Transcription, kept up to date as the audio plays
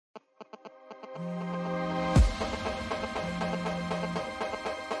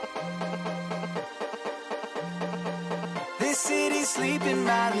This city's sleeping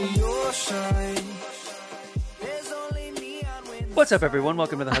by the ocean. There's only neon windows. What's up, everyone?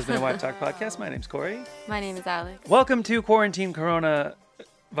 Welcome to the Husband and Wife Talk podcast. My name's Corey. My name is Alex. Welcome to Quarantine Corona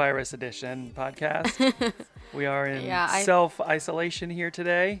Virus Edition podcast. We are in self-isolation here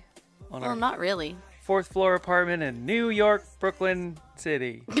today on our not really. 4th floor apartment in New York, Brooklyn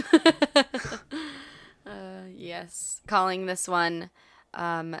City. Yes. Calling this one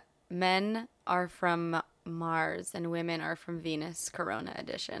Men Are From Mars and Women Are From Venus Corona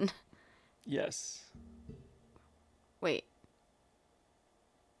Edition. Yes. Wait.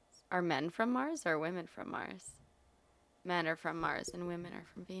 Are men from Mars or women from Mars? Men are from Mars and women are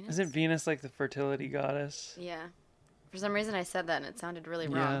from Venus. Isn't Venus like the fertility goddess? Yeah. For some reason I said that and it sounded really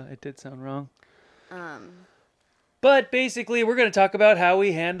Yeah, wrong. it did sound wrong. But basically, we're going to talk about how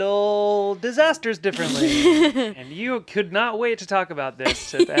we handle disasters differently. And you could not wait to talk about this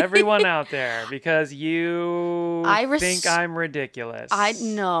to everyone out there because you think I'm ridiculous. I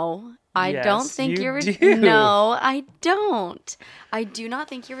Yes, don't think you you're do. No, I don't. I do not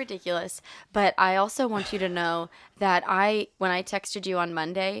think you're ridiculous. But I also want you to know that when I texted you on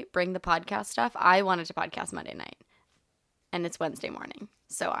Monday, bring the podcast stuff, I wanted to podcast Monday night. And it's Wednesday morning.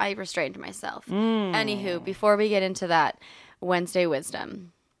 So I restrained myself. Anywho, before we get into that, Wednesday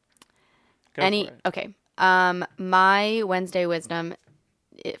wisdom. Go for it. Okay. My Wednesday wisdom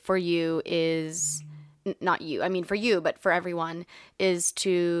for you is not you. I mean for you, but for everyone is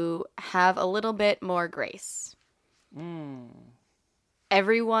to have a little bit more grace. Almost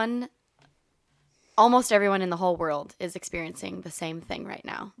everyone in the whole world is experiencing the same thing right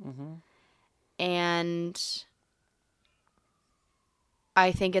now. And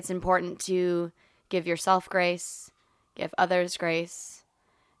I think it's important to give yourself grace, give others grace,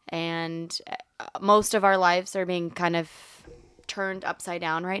 and most of our lives are being kind of turned upside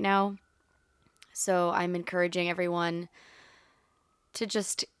down right now. So I'm encouraging everyone to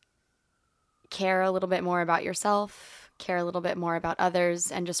just care a little bit more about yourself, care a little bit more about others,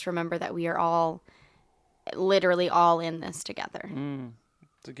 and just remember that we are all, literally all in this together.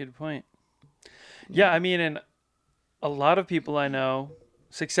 That's a good point. Yeah, I mean, and a lot of people I know,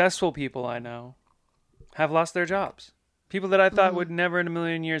 successful people I know, have lost their jobs. People that I thought would never in a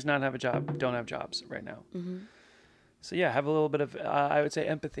million years not have a job don't have jobs right now. So yeah, have a little bit of, I would say,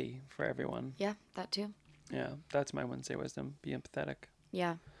 empathy for everyone. Yeah, that too. Yeah, that's my Wednesday wisdom. Be empathetic.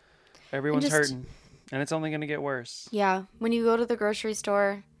 Yeah. Everyone's hurting, and it's only going to get worse. Yeah. When you go to the grocery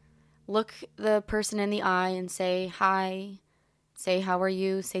store, look the person in the eye and say hi, say how are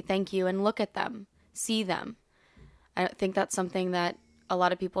you, say thank you, and look at them, see them. I think that's something that a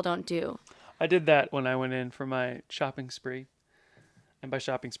lot of people don't do. I did that when I went in for my shopping spree. And by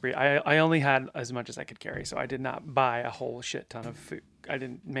shopping spree, I only had as much as I could carry. So I did not buy a whole shit ton of food. I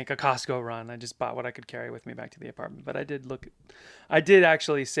didn't make a Costco run. I just bought what I could carry with me back to the apartment. But I did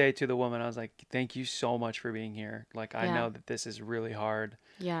actually say to the woman, I was like, thank you so much for being here. Like, I know that this is really hard.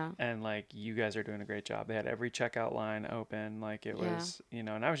 Yeah. And like, you guys are doing a great job. They had every checkout line open. Like it was, and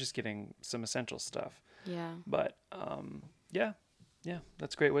I was just getting some essential stuff. Yeah. But, yeah,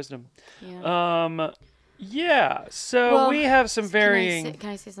 that's great wisdom. Yeah. Yeah, so we have some varying...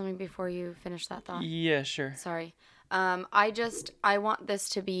 Can I say something before you finish that thought? Yeah, sure. Sorry. I want this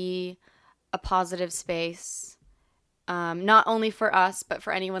to be a positive space, not only for us, but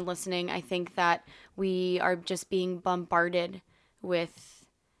for anyone listening. I think that we are just being bombarded with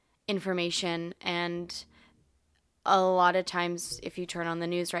information, and a lot of times if you turn on the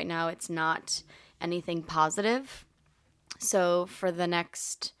news right now, it's not anything positive. So for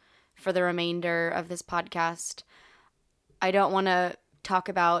the remainder of this podcast, I don't want to talk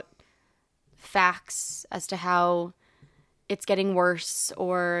about facts as to how it's getting worse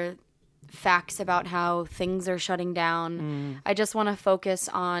or facts about how things are shutting down. I just want to focus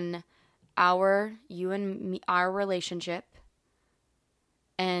on our relationship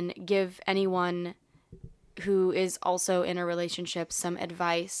and give anyone who is also in a relationship some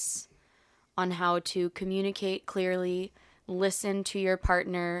advice on how to communicate clearly, listen to your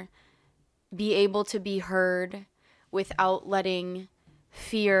partner, be able to be heard without letting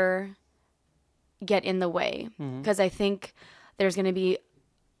fear get in the way. Because I think there's going to be,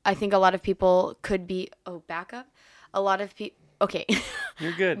 I think a lot of people could be, back up. A lot of people, okay.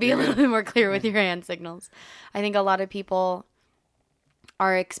 You're good. Be a little bit more clear with your hand signals. I think a lot of people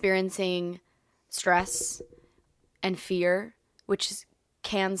are experiencing stress and fear, which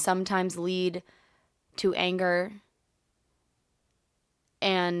can sometimes lead to anger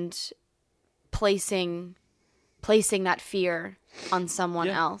and placing that fear on someone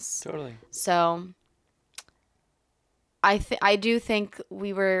Yeah, else. Totally. So I do think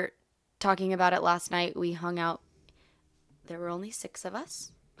we were talking about it last night. We hung out. There were only 6 of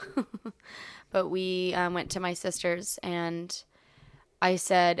us. But we went to my sister's, and I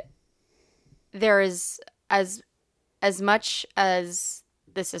said, there is, as much as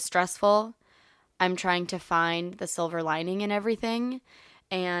this is stressful, I'm trying to find the silver lining in everything.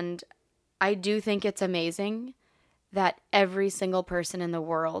 And I do think it's amazing that every single person in the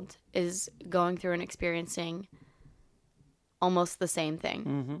world is going through and experiencing almost the same thing.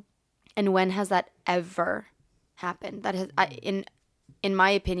 Mm-hmm. And when has that ever happened? That has, in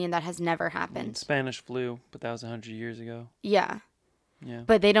my opinion, that has never happened. Spanish flu, but that was 100 years ago. Yeah. Yeah.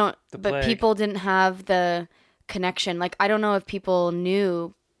 But they don't, The but plague. people didn't have the connection. Like, I don't know if people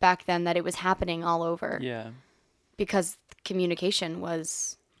knew back then that it was happening all over Yeah. because communication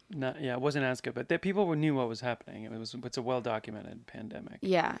was, It wasn't as good, but people knew what was happening. It's a well documented pandemic.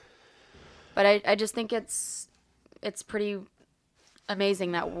 yeah. But I just think it's pretty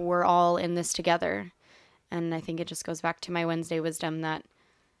amazing that we're all in this together. And I think it just goes back to my Wednesday wisdom that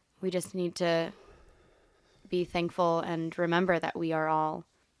we just need to be thankful and remember that we are all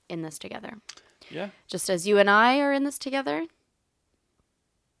in this together. Yeah. Just as you and I are in this together.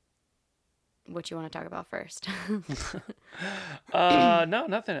 What you want to talk about first? No,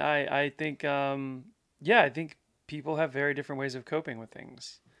 nothing. I think I think people have very different ways of coping with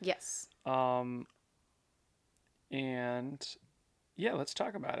things. Yes. And yeah, let's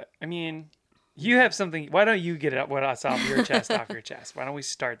talk about it. I mean, you have something. Why don't you get it what us off your chest, off your chest? Why don't we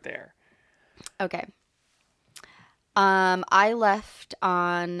start there? Okay. I left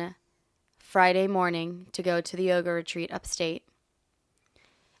on Friday morning to go to the yoga retreat upstate.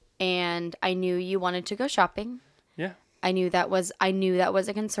 And I knew you wanted to go shopping. Yeah. I knew that was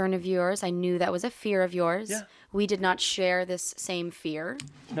a concern of yours. I knew that was a fear of yours. Yeah. We did not share this same fear,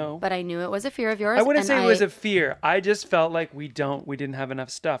 No. but I knew it was a fear of yours. I wouldn't and say it was a fear. I just felt like we didn't have enough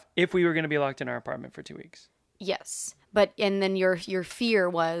stuff if we were going to be locked in our apartment for 2 weeks. Yes. But and then your fear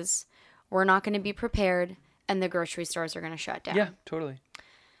was we're not going to be prepared and the grocery stores are going to shut down. Yeah, totally.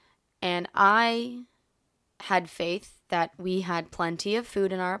 And I had faith that we had plenty of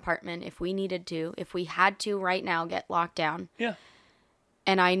food in our apartment if we needed to, if we had to right now get locked down. Yeah.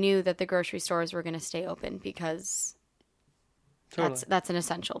 And I knew that the grocery stores were going to stay open because Totally. that's an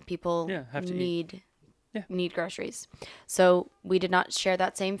essential. People have to eat. need groceries. So we did not share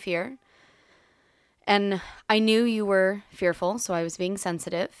that same fear. And I knew you were fearful, so I was being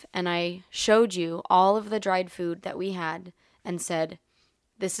sensitive. And I showed you all of the dried food that we had and said,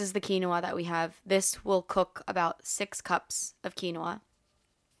 this is the quinoa that we have. This will cook about 6 cups of quinoa.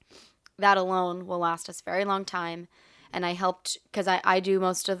 That alone will last us a very long time. And I helped, because I do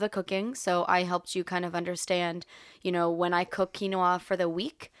most of the cooking, so I helped you kind of understand, when I cook quinoa for the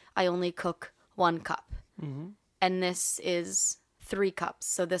week, I only cook 1 cup. Mm-hmm. And this is 3 cups,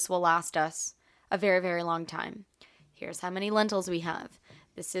 so this will last us a very, very long time. Here's how many lentils we have.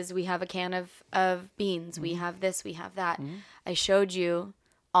 We have a can of beans. We have this, we have that. I showed you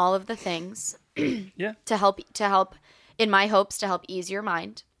all of the things Yeah. to help, in my hopes, to help ease your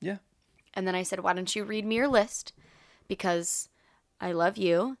mind. Yeah. And then I said, why don't you read me your list? Because I love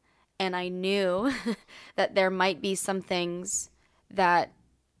you. And I knew that there might be some things that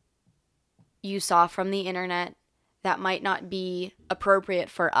you saw from the internet that might not be appropriate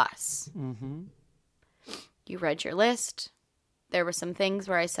for us. Mm-hmm. You read your list. There were some things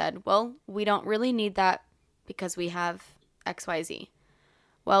where I said, well, we don't really need that because we have XYZ.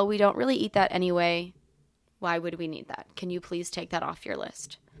 Well, we don't really eat that anyway. Why would we need that? Can you please take that off your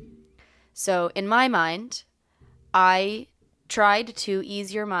list? So in my mind, I tried to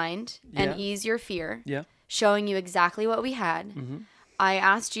ease your mind and ease your fear, Yeah. showing you exactly what we had. Mm-hmm. I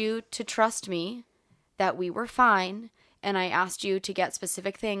asked you to trust me that we were fine, and I asked you to get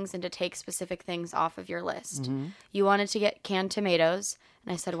specific things and to take specific things off of your list. Mm-hmm. You wanted to get canned tomatoes,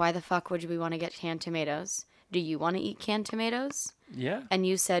 and I said, why the fuck would we want to get canned tomatoes? Do you want to eat canned tomatoes? Yeah. And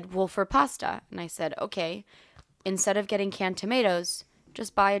you said, well, for pasta. And I said, okay, instead of getting canned tomatoes,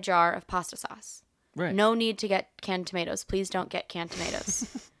 just buy a jar of pasta sauce. Right. No need to get canned tomatoes. Please don't get canned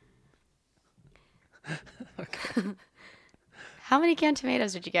tomatoes. How many canned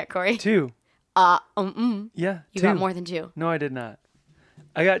tomatoes did you get, Corey? 2. Yeah. Yeah. You 2. got more than 2. No, I did not.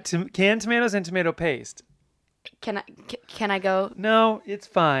 I got canned tomatoes and tomato paste. Can I go? No, it's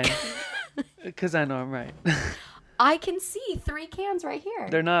fine. Because I know I'm right. I can see 3 cans right here.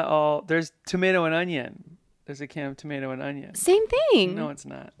 They're not all. There's tomato and onion. There's a can of tomato and onion. Same thing. No, it's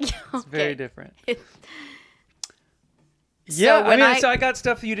not. Okay. It's very different. So Yeah, when I got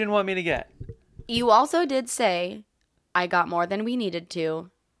stuff that you didn't want me to get. You also did say I got more than we needed to.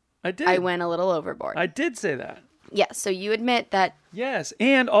 I did. I went a little overboard. I did say that. Yes, so you admit that. Yes,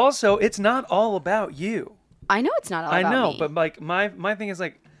 and also it's not all about you. I know it's not all about I know, me. but like my thing is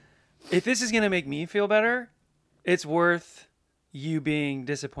like, if this is gonna make me feel better, it's worth you being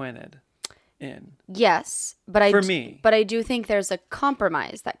disappointed in. Yes, but For me. But I do think there's a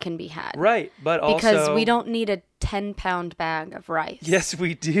compromise that can be had. Right, but also Because we don't need a 10-pound bag of rice. Yes,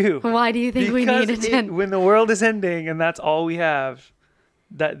 we do. Why do you think we need a 10? When the world is ending and that's all we have,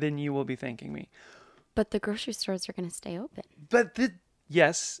 then you will be thanking me. But the grocery stores are going to stay open. But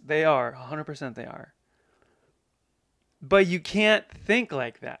yes, they are. 100% they are. But you can't think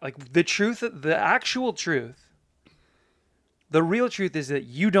like that. Like the truth, the actual truth, the real truth is that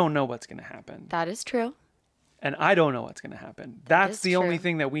you don't know what's going to happen. That is true. And I don't know what's going to happen. That's is the only true.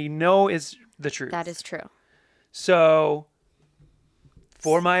 thing that we know is the truth. That is true. So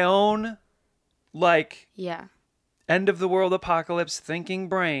for my own, like, Yeah. end of the world apocalypse thinking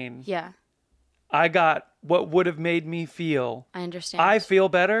brain, Yeah. I got what would have made me feel. I understand. I feel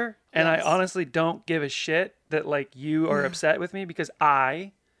better, and Yes. I honestly don't give a shit that like you are upset with me because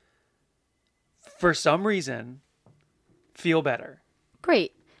I, for some reason, feel better.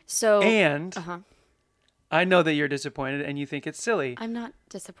 Great. So. And Uh-huh. I know that you're disappointed and you think it's silly. I'm not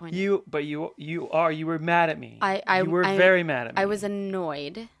disappointed. You were mad at me. I you were very mad at me. I was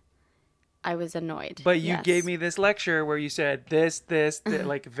annoyed. But you Yes. gave me this lecture where you said this,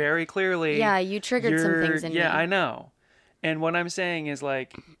 like very clearly. Yeah, you triggered some things in me. Yeah, I know. And what I'm saying is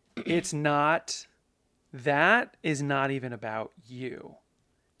like, it's not, that is not even about you.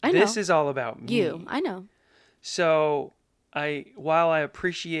 I know. This is all about me. You. I know. So while I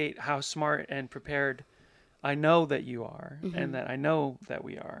appreciate how smart and prepared I know that you are, Mm-hmm. and that I know that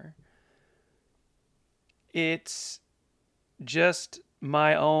we are, it's just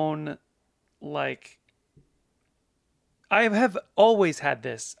my own, like, I have always had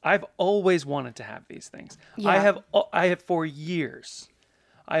this. I've always wanted to have these things. Yeah. I have for years.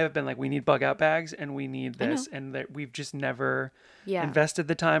 I have been like, we need bug out bags and we need this, and that we've just never Yeah. invested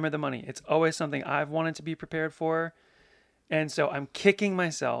the time or the money. It's always something I've wanted to be prepared for. And so I'm kicking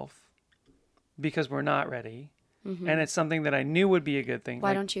myself because we're not ready. And it's something that I knew would be a good thing. Why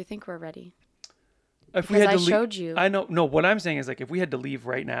Like, don't you think we're ready? if because I to showed you. I know. No, what I'm saying is like if we had to leave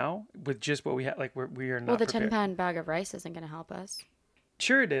right now with just what we had, like we are not Well, the prepared. 10-pound bag of rice isn't going to help us.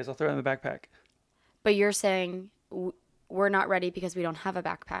 Sure it is. I'll throw it in the backpack. But you're saying we're not ready because we don't have a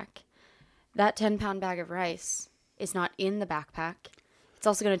backpack. That 10-pound bag of rice is not in the backpack. It's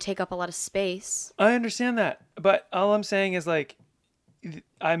also going to take up a lot of space. I understand that, but all I'm saying is like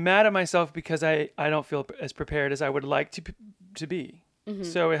I'm mad at myself because I don't feel as prepared as I would like to be. Mm-hmm.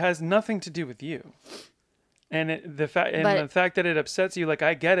 So it has nothing to do with you. And the fact that it upsets you, like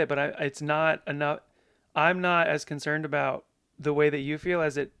I get it, but it's not enough. I'm not as concerned about the way that you feel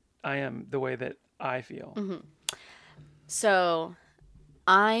as I am the way that I feel. Mm-hmm. So,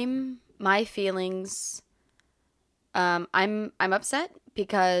 my feelings. I'm upset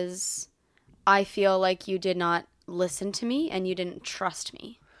because I feel like you did not listen to me and you didn't trust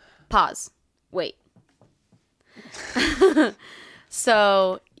me. Pause. Wait.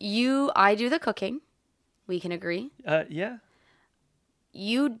 So I do the cooking. We can agree. Yeah.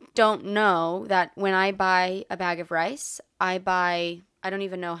 You don't know that when I buy a bag of rice, I don't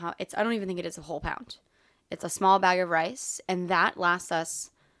even know how I don't even think it is a whole pound. It's a small bag of rice, and that lasts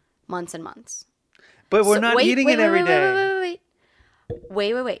us months and months. But we're not eating it every day.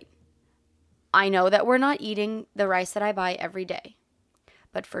 Wait. I know that we're not eating the rice that I buy every day.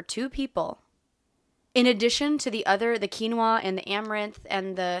 But for two people, in addition to the quinoa and the amaranth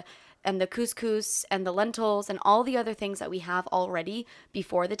and the couscous and the lentils and all the other things that we have already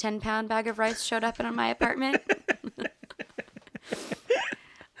before the 10-pound bag of rice showed up in my apartment.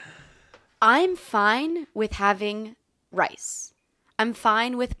 I'm fine with having rice. I'm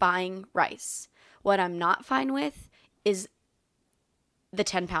fine with buying rice. What I'm not fine with is the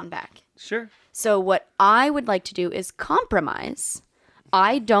 10-pound bag. Sure. So what I would like to do is compromise.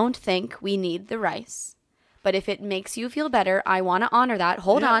 I don't think we need the rice. But if it makes you feel better, I want to honor that.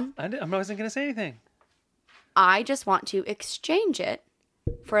 Hold on. I wasn't going to say anything. I just want to exchange it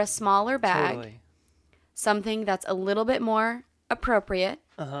for a smaller bag. Totally. Something that's a little bit more appropriate.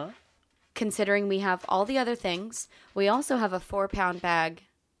 Uh-huh. Considering we have all the other things. We also have a 4-pound bag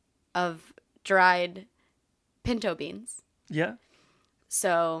of dried pinto beans. Yeah.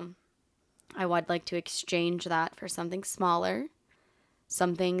 So I would like to exchange that for something smaller.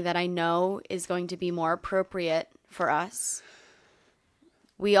 Something that I know is going to be more appropriate for us.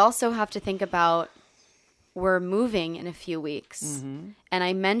 We also have to think about we're moving in a few weeks. Mm-hmm. And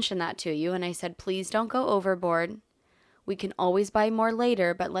I mentioned that to you and I said, please don't go overboard. We can always buy more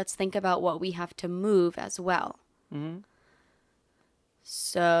later, but let's think about what we have to move as well. Mm-hmm.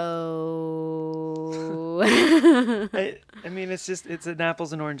 So I mean, it's an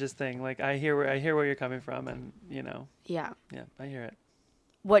apples and oranges thing. Like I hear where you're coming from, and yeah. yeah, I hear it.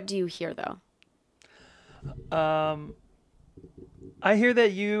 What do you hear though? I hear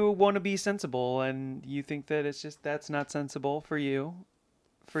that you want to be sensible, and you think that that's not sensible for you.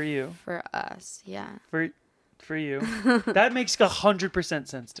 For us, yeah. For you, that makes 100%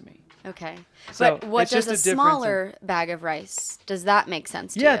 sense to me. Okay. So, but what it's does just a a difference smaller bag of rice, does that make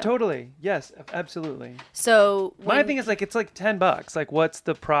sense to you? Yeah, totally. Yes, absolutely. So My thing is like it's like $10. Like, what's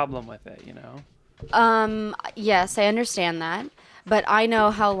the problem with it? You know? Yes, I understand that, but I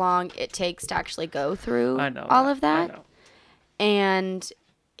know how long it takes to actually go through all of that. I know. And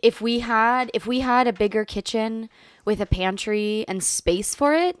if we had a bigger kitchen with a pantry and space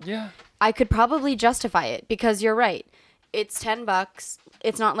for it, Yeah. I could probably justify it because you're right. It's $10.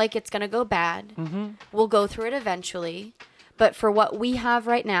 It's not like it's going to go bad. Mm-hmm. We'll go through it eventually. But for what we have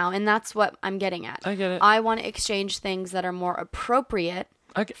right now, and that's what I'm getting at. I get it. I want to exchange things that are more appropriate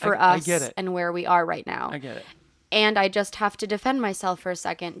for I us get it. and where we are right now. I get it. And I just have to defend myself for a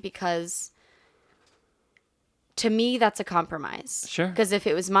second because to me, that's a compromise. Sure. Because if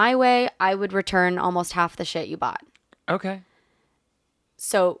it was my way, I would return almost half the shit you bought. Okay.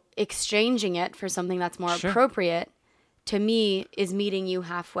 So exchanging it for something that's more Sure. appropriate to me is meeting you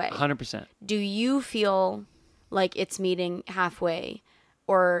halfway. 100%. Do you feel like it's meeting halfway,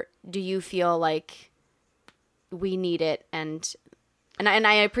 or do you feel like we need it? And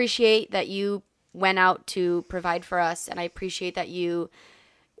I appreciate that you went out to provide for us, and I appreciate that you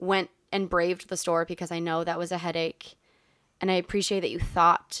went and braved the store because I know that was a headache, and I appreciate that you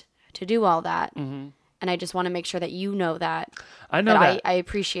thought to do all that. Mm-hmm. And I just want to make sure that you know that. I know that. I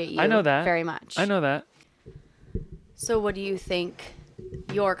appreciate you. I know that very much. I know that. So what do you think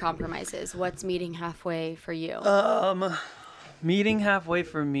your compromise is? What's meeting halfway for you? Meeting halfway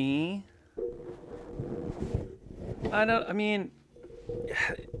for me.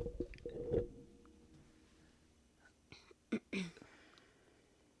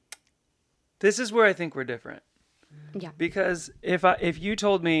 This is where I think we're different. Yeah. Because if you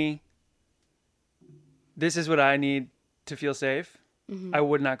told me this is what I need to feel safe, Mm-hmm. I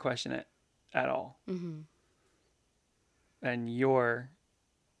would not question it at all. Mm-hmm. And you're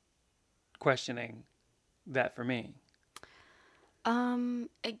questioning that for me.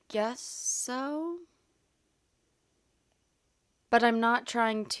 I guess so. But I'm not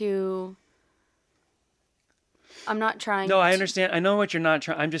trying to. No, I understand. I know what you're not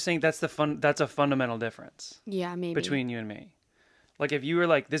trying. I'm just saying that's a fundamental difference Yeah, maybe. between you and me. Like if you were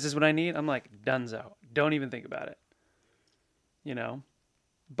like, this is what I need, I'm like, dunzo. Don't even think about it. You know?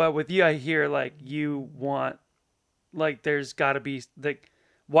 But with you, I hear like you want, like there's got to be, like,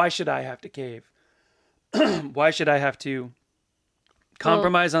 why should I have to cave? Why should I have to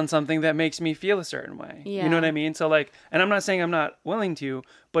compromise on something that makes me feel a certain way? Yeah. You know what I mean? So like, and I'm not saying I'm not willing to,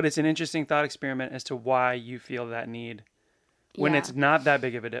 but it's an interesting thought experiment as to why you feel that need when Yeah. it's not that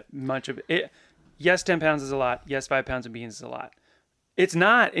big of much of it. Yes, 10 pounds is a lot. Yes, 5 pounds of beans is a lot. It's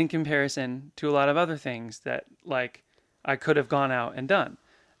not in comparison to a lot of other things that like I could have gone out and done.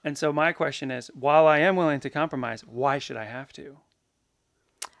 And so my question is, while I am willing to compromise, why should I have to?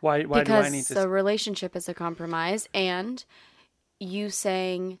 Why do I need to? Because the relationship is a compromise, and you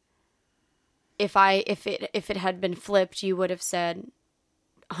saying if it had been flipped, you would have said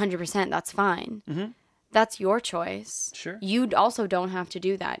 100%, that's fine. Mm-hmm. That's your choice. Sure. You also don't have to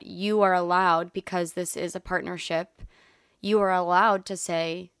do that. You are allowed, because this is a partnership, you are allowed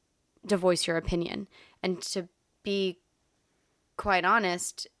to voice your opinion. And to be quite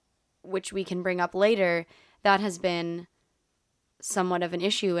honest, which we can bring up later, that has been somewhat of an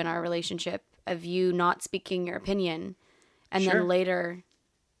issue in our relationship, of you not speaking your opinion and Sure. then later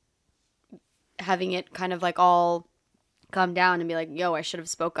having it kind of like all come down and be like, yo, I should have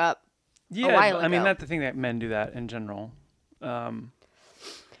spoke up a while ago. I mean, that's the thing, that men do that in general.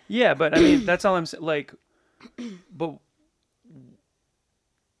 Yeah, but I mean, that's all I'm saying. Like, but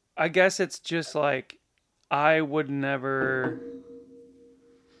I guess it's just like, I would never.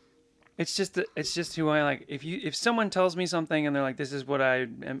 It's just who I like. If someone tells me something and they're like, this is what I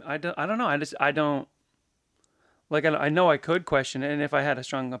am, I don't know. I don't. Like, I know I could question it, and if I had a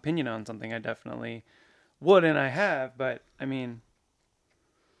strong opinion on something, I definitely would, and I have. But I mean,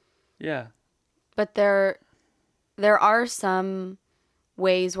 yeah. But there are some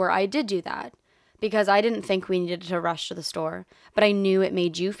ways where I did do that, because I didn't think we needed to rush to the store, but I knew it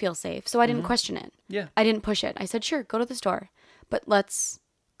made you feel safe, so I didn't question it. Yeah. I didn't push it. I said, sure, go to the store, but let's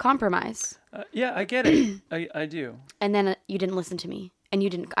compromise. Yeah, I get it. I do. And then you didn't listen to me. And you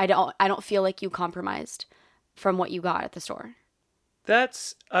didn't, I don't feel like you compromised from what you got at the store.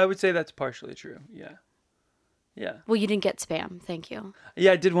 I would say that's partially true. Yeah. Yeah. Well, you didn't get Spam. Thank you.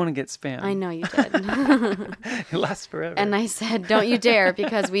 Yeah, I did want to get Spam. I know you did. It lasts forever. And I said, don't you dare,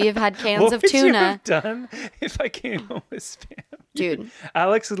 because we have had cans what of would you tuna. have done if I came home with Spam? Dude.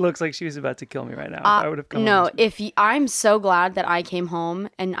 Alex looks like she was about to kill me right now. If I would have come No, home. I'm so glad that I came home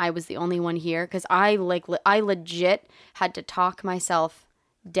and I was the only one here, because I legit had to talk myself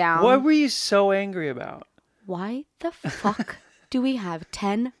down. What were you so angry about? Why the fuck do we have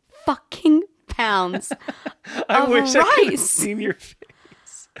 10 fucking pounds I of wish I could have rice? seen your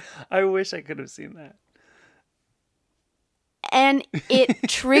face. I wish I could have seen that. And it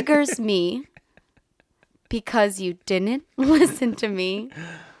triggers me because you didn't listen to me.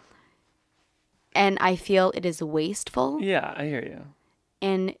 And I feel it is wasteful. Yeah, I hear you.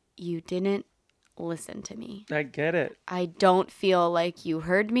 And you didn't listen to me. I get it. I don't feel like you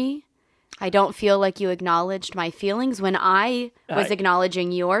heard me. I don't feel like you acknowledged my feelings when I was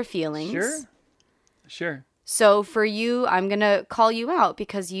acknowledging your feelings. Sure. Sure. So for you, I'm going to call you out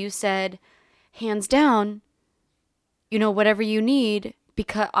because you said, hands down, whatever you need,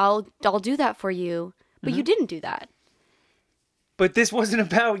 because I'll do that for you. But you didn't do that. But this wasn't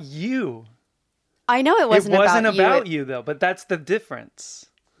about you. I know it wasn't about you, though, but that's the difference.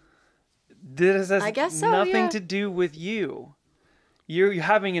 This has I guess so, nothing yeah. to do with you. You're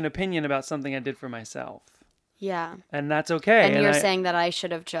having an opinion about something I did for myself. Yeah. And that's okay. And you're saying that I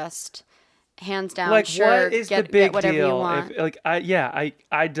should have just hands down, like, sure, what is get, the big get whatever deal? you want.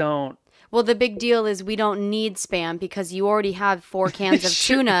 I don't. Well, the big deal is we don't need Spam because you already have 4 cans of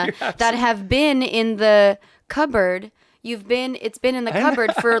Sure, tuna you're that have been in the cupboard. It's been in the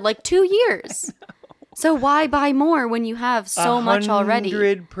cupboard for like 2 years. So why buy more when you have so much already?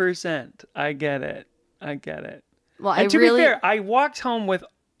 100%. I get it. Well, And to be fair, I walked home with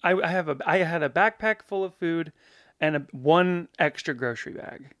I had a backpack full of food and one extra grocery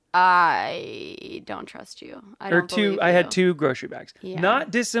bag. I don't trust you. I had 2 grocery bags. Yeah. Not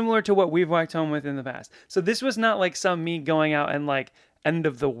dissimilar to what we've walked home with in the past. So this was not like me going out and like end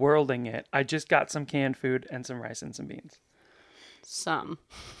of the worlding it. I just got some canned food and some rice and some beans. Some.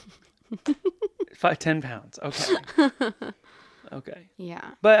 10 pounds. Okay. Okay.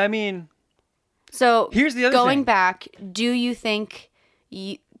 Yeah. But I mean, So here's the other going thing. back, do you think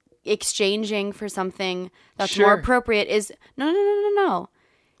exchanging for something that's Sure. more appropriate is no.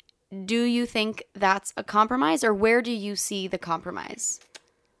 Do you think that's a compromise, or where do you see the compromise?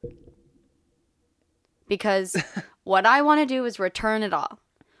 Because what I want to do is return it all.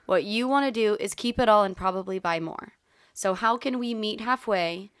 What you want to do is keep it all and probably buy more. So how can we meet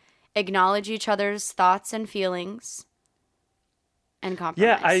halfway, acknowledge each other's thoughts and feelings, and compromise?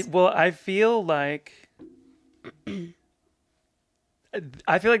 Yeah, I feel like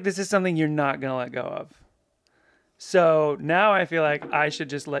this is something you're not going to let go of. So now I feel like I should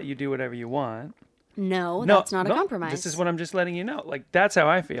just let you do whatever you want. No, that's not a compromise. This is what I'm just letting you know. Like, that's how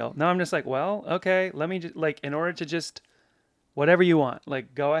I feel. Now I'm just like, well, okay, let me just, like, in order to just, whatever you want,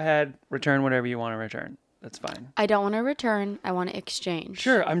 like, go ahead, return whatever you want to return. That's fine. I don't want to return. I want to exchange.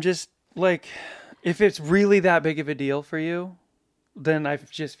 Sure, I'm just, like, if it's really that big of a deal for you, then I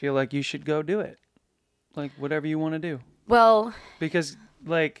just feel like you should go do it. Like, whatever you want to do. Well, Because,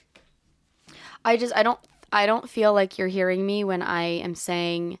 like, I don't feel like you're hearing me when I am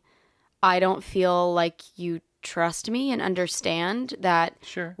saying I don't feel like you trust me and understand that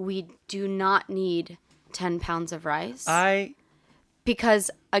sure. we do not need 10 pounds of rice. I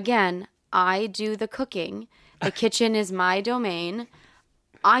Because, again, I do the cooking. The kitchen is my domain.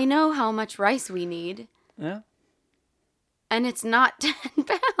 I know how much rice we need, yeah. and it's not 10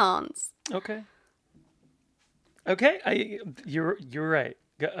 pounds. Okay. Okay. You're right.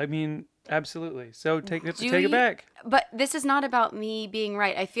 I mean, absolutely. So take it back. But this is not about me being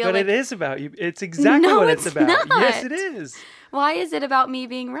right. I feel But like it is about you. It's exactly No, what it's it's about. not. Yes, it is. Why is it about me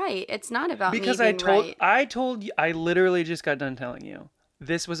being right? It's not about Because me being right. I told you, I literally just got done telling you.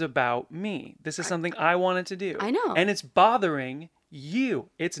 This was about me. This is something I wanted to do. I know. And it's bothering you.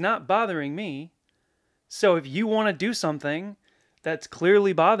 It's not bothering me. So if you want to do something that's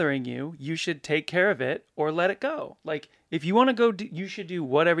clearly bothering you, you should take care of it or let it go. Like, if you want to go, you should do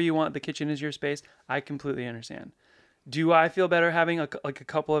whatever you want. The kitchen is your space. I completely understand. Do I feel better having a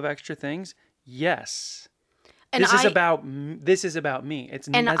couple of extra things? Yes. And This is about me. It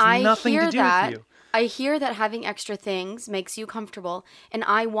has nothing to do with you. I hear that having extra things makes you comfortable, and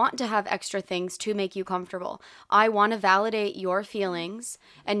I want to have extra things to make you comfortable. I want to validate your feelings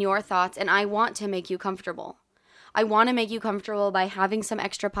and your thoughts, and I want to make you comfortable. I want to make you comfortable by having some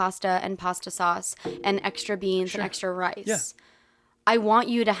extra pasta and pasta sauce and extra beans and extra rice. Yeah. I want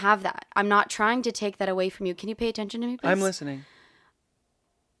you to have that. I'm not trying to take that away from you. Can you pay attention to me, please? I'm listening.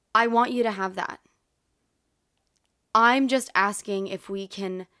 I want you to have that. I'm just asking if we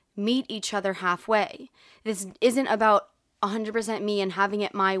can meet each other halfway. This isn't about 100% me and having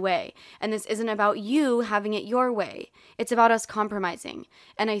it my way. And this isn't about you having it your way. It's about us compromising.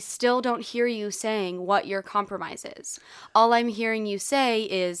 And I still don't hear you saying what your compromise is. All I'm hearing you say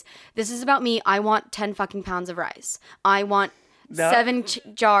is, this is about me. I want 10 fucking pounds of rice. I want 7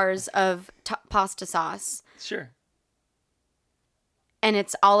 jars of pasta sauce. Sure. And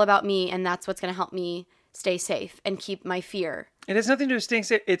it's all about me, and that's what's going to help me stay safe and keep my fear. It has nothing to do with staying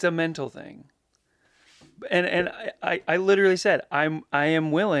safe. It's a mental thing. And I literally said, I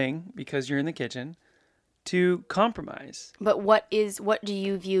am willing, because you're in the kitchen, to compromise. But what do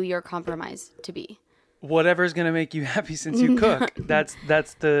you view your compromise to be? Whatever's going to make you happy since you cook. That's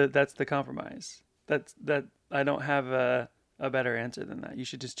the compromise. That I don't have a better answer than that. You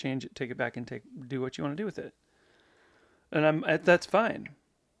should just change it, take it back, and do what you want to do with it. And that's fine.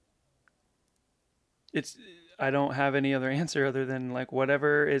 I don't have any other answer other than like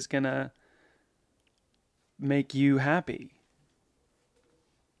whatever is going to make you happy.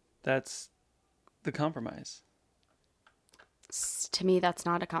 That's the compromise. To me, that's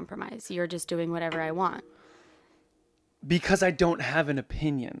not a compromise. You're just doing whatever I want. Because I don't have an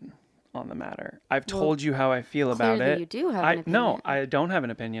opinion on the matter. I've told you how I feel about Clearly it. you do have an opinion. No, I don't have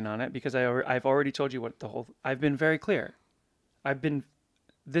an opinion on it because I've already told you what I've been very clear.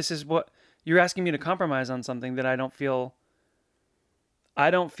 This is what you're asking me to compromise on, something that I don't feel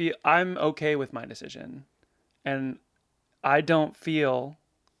I'm okay with my decision. And I don't feel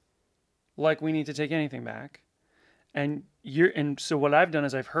like we need to take anything back. And so what I've done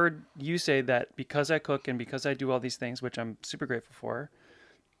is I've heard you say that because I cook and because I do all these things, which I'm super grateful for,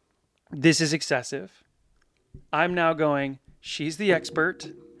 this is excessive. I'm now going, she's the expert.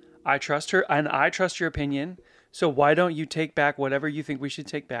 I trust her and I trust your opinion. So why don't you take back whatever you think we should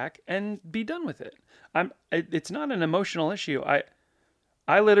take back and be done with it? It's not an emotional issue.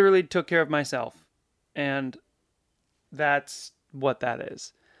 I literally took care of myself, and that's what that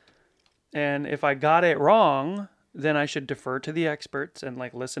is. And if I got it wrong, then I should defer to the experts and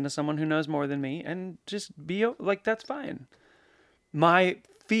like listen to someone who knows more than me and just be like, that's fine. My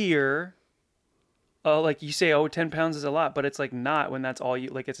fear, like you say, 10 pounds is a lot, but it's like not when that's all you,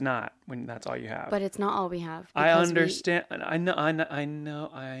 like it's not when that's all you have. But it's not all we have. I understand. I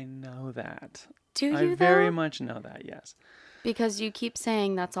know that. Do you I very much know that, yes. Because you keep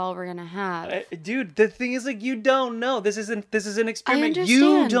saying that's all we're going to have. Dude, the thing is, like, you don't know. This is an experiment. I You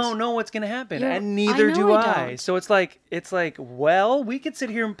understand. don't know what's going to happen, You're- and neither I know do I I. don't. So it's like, well, we could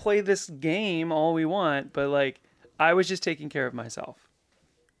sit here and play this game all we want, but like, I was just taking care of myself.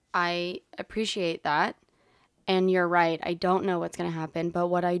 I appreciate that. And you're right. I don't know what's going to happen. But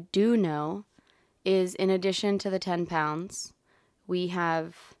what I do know is, in addition to the 10 pounds, we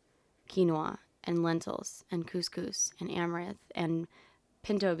have quinoa and lentils and couscous and amaranth and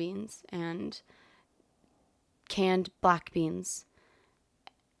pinto beans and canned black beans,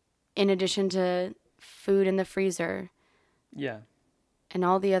 in addition to food in the freezer Yeah. and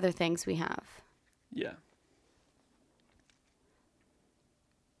all the other things we have. Yeah.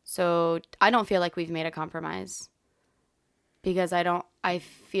 So I don't feel like we've made a compromise, because I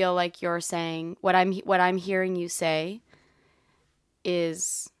feel like you're saying what I'm hearing you say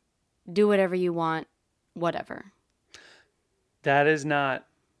is, do whatever you want, whatever. That is not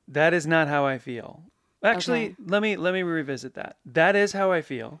how I feel. Actually, Okay. let me revisit that. That is how I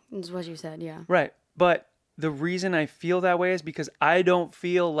feel. That's what you said, yeah. Right. But the reason I feel that way is because I don't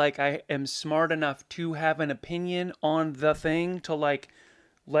feel like I am smart enough to have an opinion on the thing to like,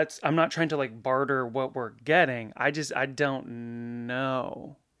 I'm not trying to like barter what we're getting. I don't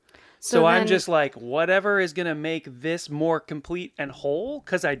know. So I'm then- just like, whatever is going to make this more complete and whole,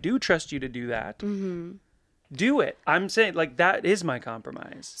 because I do trust you to do that. Mm-hmm. Do it. I'm saying, like, that is my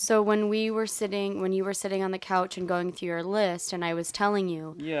compromise. So when you were sitting on the couch and going through your list, and I was telling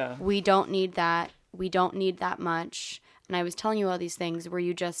you, Yeah. we don't need that much, and I was telling you all these things,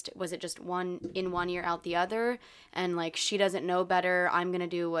 was it just one in one ear out the other, and like, she doesn't know better, I'm gonna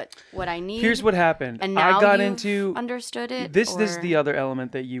do what I need. Here's what happened. And now I got you've into understood it. this is or- the other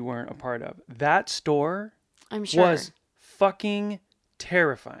element that you weren't a part of. That store I'm sure. was fucking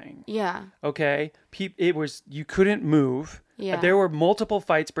terrifying. Yeah. Okay? You couldn't move. Yeah. There were multiple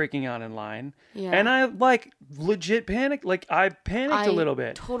fights breaking out in line. Yeah. And I like legit panicked. Like I panicked a little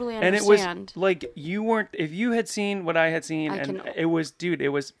bit. Totally And it understand. was like you weren't, if you had seen what I had seen, it was, dude, it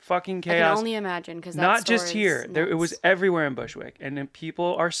was fucking chaos. I can only imagine because not just here. It was everywhere in Bushwick. And then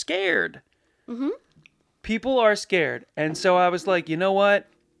people are scared. Mm-hmm. People are scared. And so I was like, you know what?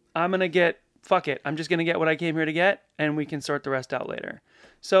 Fuck it. I'm just going to get what I came here to get, and we can sort the rest out later.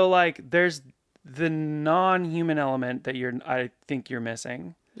 So, like, there's the non-human element that I think you're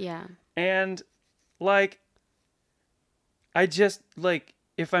missing. Yeah. And, like, I just, like,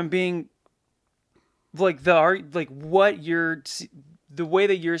 if I'm being, like, the way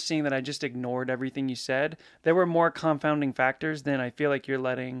that you're seeing that I just ignored everything you said, there were more confounding factors than I feel like you're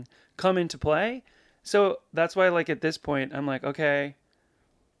letting come into play. So that's why, like, at this point, I'm like, okay,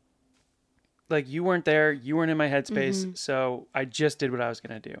 like, you weren't there, you weren't in my headspace, so I just did what I was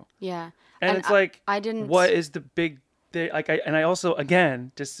going to do. Yeah. And it's like, I didn't. What is the big thing? Like, I also,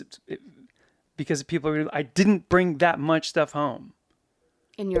 again, because people I didn't bring that much stuff home.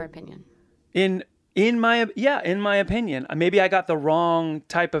 In your opinion. In my opinion. Maybe I got the wrong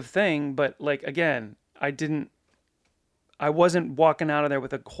type of thing, but, like, again, I wasn't walking out of there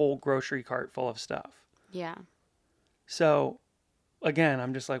with a whole grocery cart full of stuff. Yeah. So, again,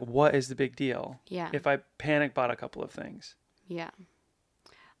 I'm just like, what is the big deal? Yeah. If I panic bought a couple of things. Yeah.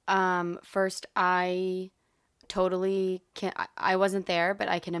 First, I totally can't. I wasn't there, but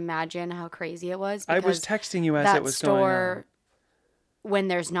I can imagine how crazy it was. I was texting you as it was going on. When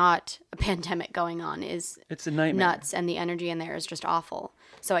there's not a pandemic going on, it's a nightmare. Nuts, and the energy in there is just awful.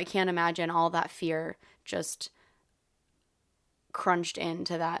 So I can't imagine all that fear just crunched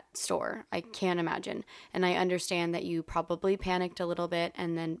into that store. I can't imagine. And I understand that you probably panicked a little bit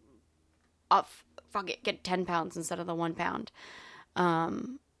and then fuck it, get 10 pounds instead of the 1 pound.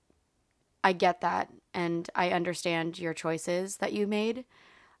 I get that, and I understand your choices that you made.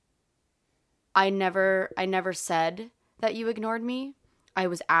 I never said that you ignored me. I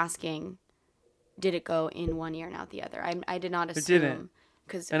was asking, did it go in one ear and out the other? I did not assume. It didn't.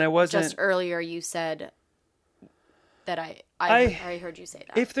 Because I wasn't. Just earlier you said that I heard you say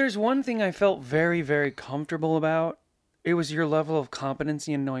that. If there's one thing I felt very, very comfortable about, it was your level of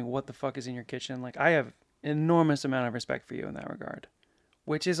competency in knowing what the fuck is in your kitchen. Like, I have an enormous amount of respect for you in that regard.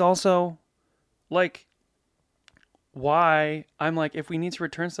 Which is also, like, why I'm like, if we need to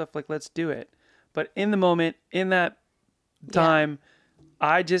return stuff, like, let's do it. But in the moment, in that time,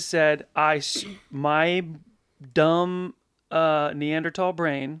 I just said, my dumb Neanderthal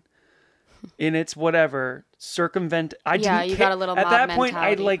brain, in its whatever, circumvent. You got a little at mob that point. I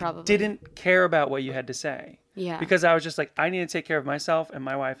mentality, like probably. didn't care about what you had to say. Yeah. Because I was just like, I need to take care of myself and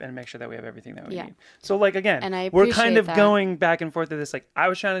my wife and make sure that we have everything that we need. So, like, again, and I we're kind of that. going back and forth to this. Like, I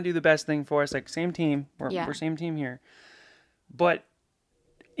was trying to do the best thing for us. Like, same team. We're same team here. But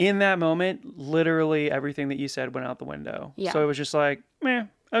in that moment, literally everything that you said went out the window. Yeah. So it was just like, meh,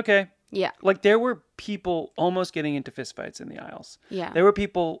 okay. Yeah. Like, there were people almost getting into fistfights in the aisles. Yeah. There were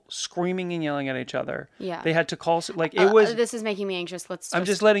people screaming and yelling at each other. Yeah. They had to call, like, it was. This is making me anxious. I'm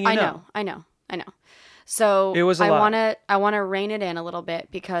just letting you know. I know. So it was a lot. I want to rein it in a little bit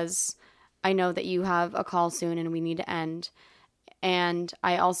because I know that you have a call soon and we need to end. And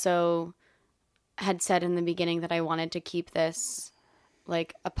I also had said in the beginning that I wanted to keep this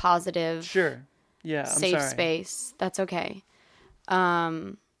like a positive, safe space. That's okay.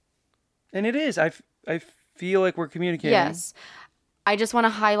 And it is. I feel like we're communicating. Yes. I just want to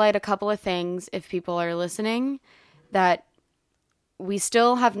highlight a couple of things if people are listening that we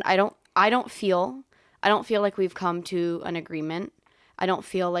still have. I don't feel like we've come to an agreement. I don't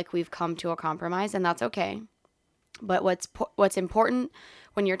feel like we've come to a compromise, and that's okay. But what's important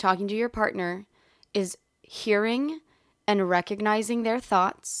when you're talking to your partner is hearing and recognizing their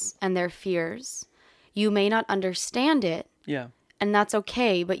thoughts and their fears. You may not understand it. Yeah. And that's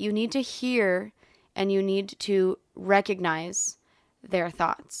okay, but you need to hear and you need to recognize their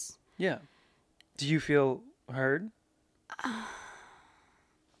thoughts. Yeah. Do you feel heard?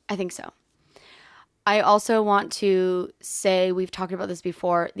 I think so. I also want to say, we've talked about this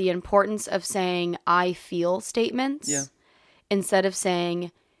before, the importance of saying I feel statements. Yeah. Instead of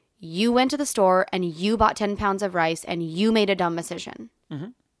saying you went to the store and you bought 10 pounds of rice and you made a dumb decision. Mm-hmm.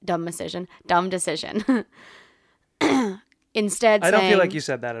 Dumb decision. Instead, I don't feel like you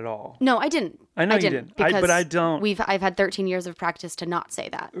said that at all. No, I didn't. I know you didn't. But I don't. I've had 13 years of practice to not say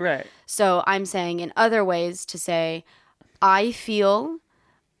that. Right. So I'm saying in other ways to say, I feel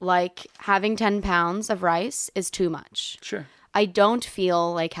like having 10 pounds of rice is too much. Sure. I don't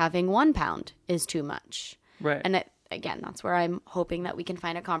feel like having 1 pound is too much. Right. And again, that's where I'm hoping that we can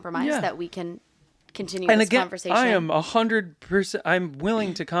find a compromise that we can continue And this again, conversation. I am 100%. I'm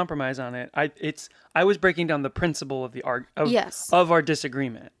willing to compromise on it. I was breaking down the principle of Yes. of our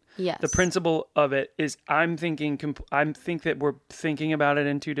disagreement. Yes. The principle of it is I think that we're thinking about it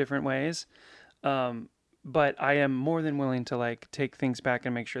in two different ways. But I am more than willing to like take things back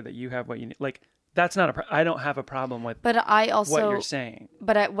and make sure that you have what you need. Like that's not I don't have a problem with But I also what you're saying.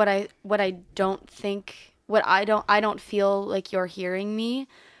 But what I don't think I don't feel like you're hearing me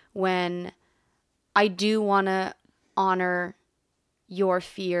when I do want to honor your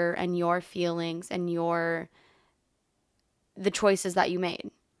fear and your feelings and the choices that you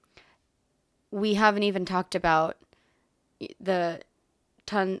made. We haven't even talked about the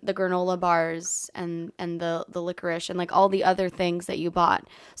granola bars and the licorice and like all the other things that you bought.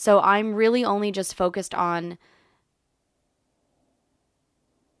 So I'm really only just focused on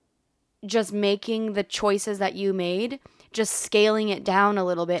just making the choices that you made, just scaling it down a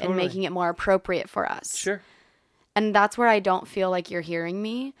little bit and making it more appropriate for us. Sure. And that's where I don't feel like you're hearing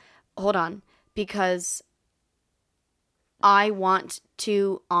me. Hold on. Because I want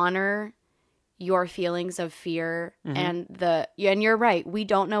to honor your feelings of fear and you're right. We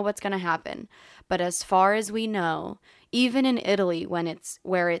don't know what's going to happen. But as far as we know, even in Italy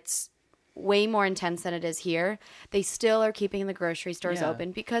where it's way more intense than it is here, they still are keeping the grocery stores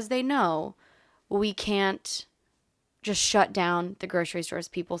open because they know we can't just shut down the grocery stores.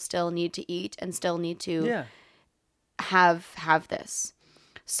 People still need to eat and still need to have this.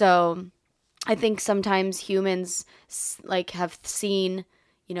 So I think sometimes humans like have seen,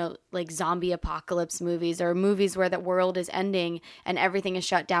 like zombie apocalypse movies or movies where the world is ending and everything is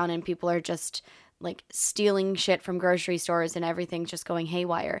shut down and people are just like stealing shit from grocery stores and everything's just going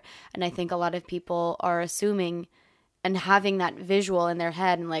haywire. And I think a lot of people are assuming and having that visual in their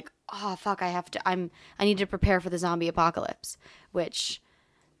head and like, oh fuck, I need to prepare for the zombie apocalypse, which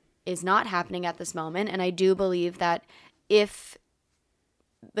is not happening at this moment. And I do believe that if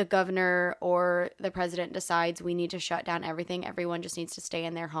the governor or the president decides we need to shut down everything, everyone just needs to stay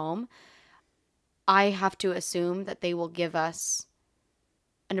in their home, I have to assume that they will give us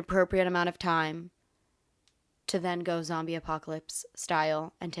an appropriate amount of time to then go zombie apocalypse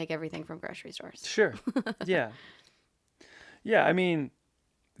style and take everything from grocery stores. Sure. Yeah. Yeah, I mean,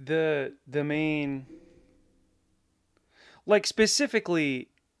 the main, like specifically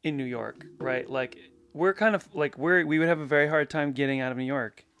in New York, right? Like we're kind of like we would have a very hard time getting out of New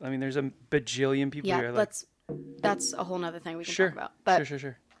York. I mean, there's a bajillion people here. Like, that's a whole nother thing we can sure, talk about. But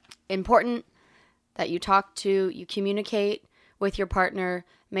sure. Important that you you communicate with your partner,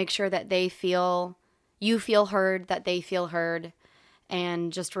 make sure that you feel heard, that they feel heard,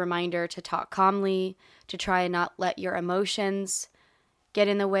 and just a reminder to talk calmly, to try and not let your emotions get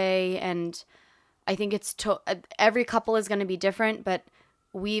in the way. And I think every couple is going to be different, but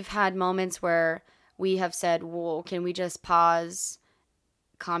we've had moments where we have said, well, can we just pause,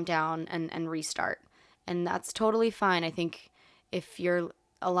 calm down, and restart? And that's totally fine. I think if you're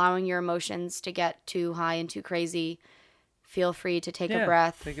allowing your emotions to get too high and too crazy, feel free to take a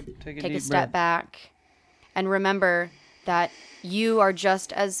breath, take a step back, and remember that you are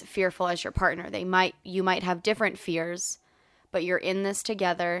just as fearful as your partner. You might have different fears, but you're in this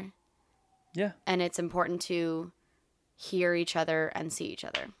together. Yeah. And it's important to hear each other and see each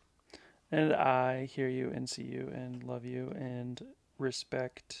other. And I hear you and see you and love you and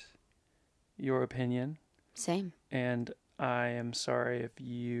respect your opinion. Same. And I am sorry if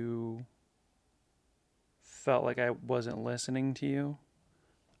you felt like I wasn't listening to you,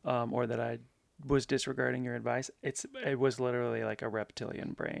 or that I was disregarding your advice. It was literally like a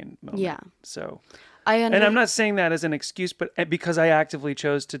reptilian brain moment. Yeah. So, and I'm not saying that as an excuse, but because I actively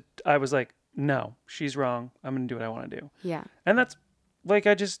chose to, I was like, no, she's wrong. I'm going to do what I want to do. Yeah. And that's like,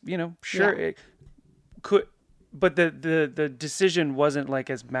 I just, sure it could, but the decision wasn't like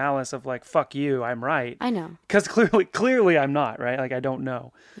as malice of like, fuck you, I'm right. I know. Because clearly I'm not, right? Like, I don't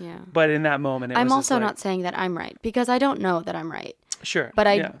know. Yeah. But in that moment, I'm also not saying that I'm right because I don't know that I'm right. Sure. But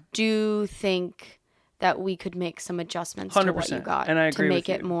I do think that we could make some adjustments 100%. To what you got and I agree to make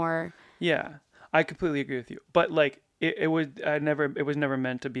with it more. Yeah, I completely agree with you. But like, it was never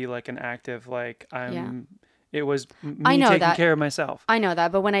meant to be like an active, like it was me taking care of myself. I know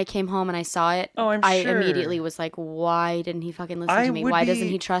that, but when I came home and I saw it, I immediately was like, why didn't he fucking listen to me? Why doesn't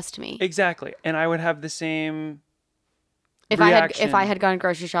he trust me? Exactly. And I would have the same reaction. If I had gone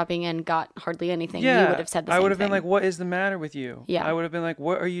grocery shopping and got hardly anything, you would have said the same thing. I would have been like, what is the matter with you? Yeah. I would have been like,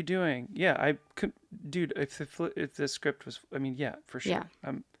 what are you doing? Yeah, I could, dude, if the script was, for sure. Yeah.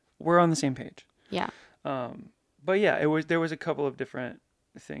 We're on the same page. Yeah. But yeah, there was a couple of different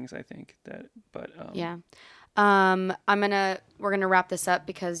things I think that, but yeah. We're gonna wrap this up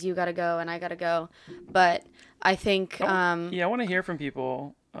because you gotta go and I gotta go. But I think, I want to hear from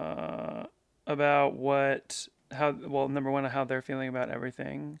people about number one, how they're feeling about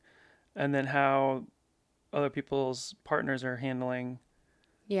everything, and then how other people's partners are handling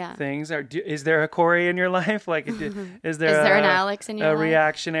things. Is there a Corey in your life? Like, is there an Alex in your life? A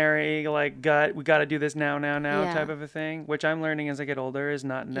reactionary, like, we got to do this now type of a thing, which I'm learning as I get older is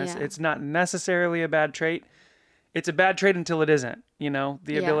not it's not necessarily a bad trait. It's a bad trait until it isn't,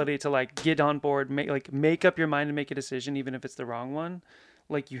 the ability to like get on board, make up your mind and make a decision, even if it's the wrong one.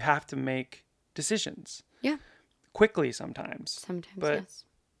 Like, you have to make decisions. Yeah. Quickly sometimes. But,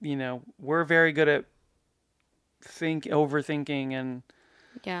 yes. We're very good at overthinking and,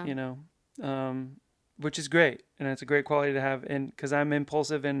 which is great. And it's a great quality to have. And because I'm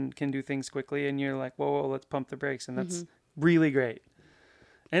impulsive and can do things quickly, and you're like, whoa, let's pump the brakes. And that's really great.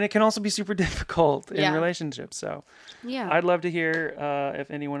 And it can also be super difficult in relationships. So I'd love to hear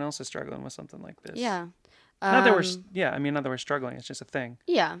if anyone else is struggling with something like this. Yeah. Not that we're struggling. It's just a thing.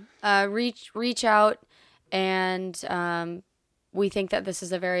 Yeah. Reach out. And we think that this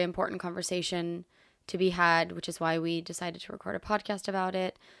is a very important conversation to be had, which is why we decided to record a podcast about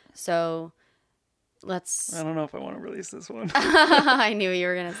it. So I don't know if I want to release this one. I knew you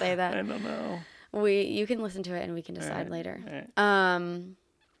were going to say that. I don't know. You can listen to it and we can decide later. Right.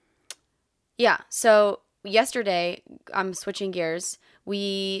 Yeah. So yesterday, I'm switching gears.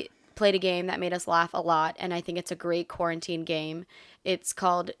 We played a game that made us laugh a lot, and I think it's a great quarantine game. It's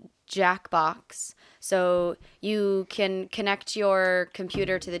called Jackbox. So you can connect your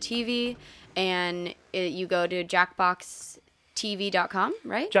computer to the TV, and you go to jackboxtv.com,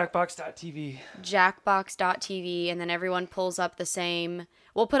 right? Jackbox.tv. Jackbox.tv, and then everyone pulls up the same.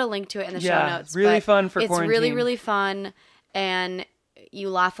 We'll put a link to it in the show notes. It's really fun for quarantine. It's really, really fun, and you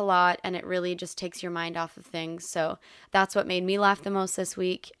laugh a lot, and it really just takes your mind off of things. So that's what made me laugh the most this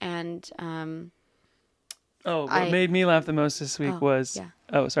week. And what made me laugh the most this week was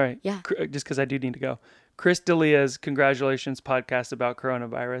sorry, just because I do need to go. Chris D'Elia's Congratulations podcast about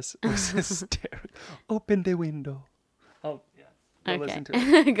coronavirus was hysterical. Open the window. Oh yeah, listen to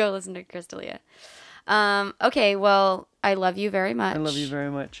it. Go listen to Chris D'Elia. Okay, well, I love you very much. I love you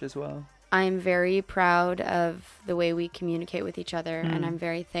very much as well. I'm very proud of the way we communicate with each other, and I'm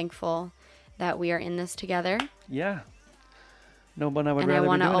very thankful that we are in this together. Yeah. No one I would and rather I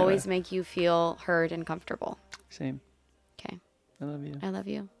want be to doing always make you feel heard and comfortable. Same. Okay. I love you. I love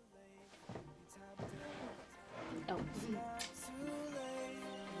you. Oh.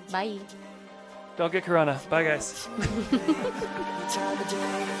 Bye. Don't get corona. Bye, guys.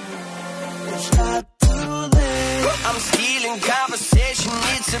 I'm stealing conversation,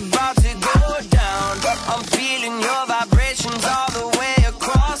 it's about to go down. I'm feeling your vibrations all the way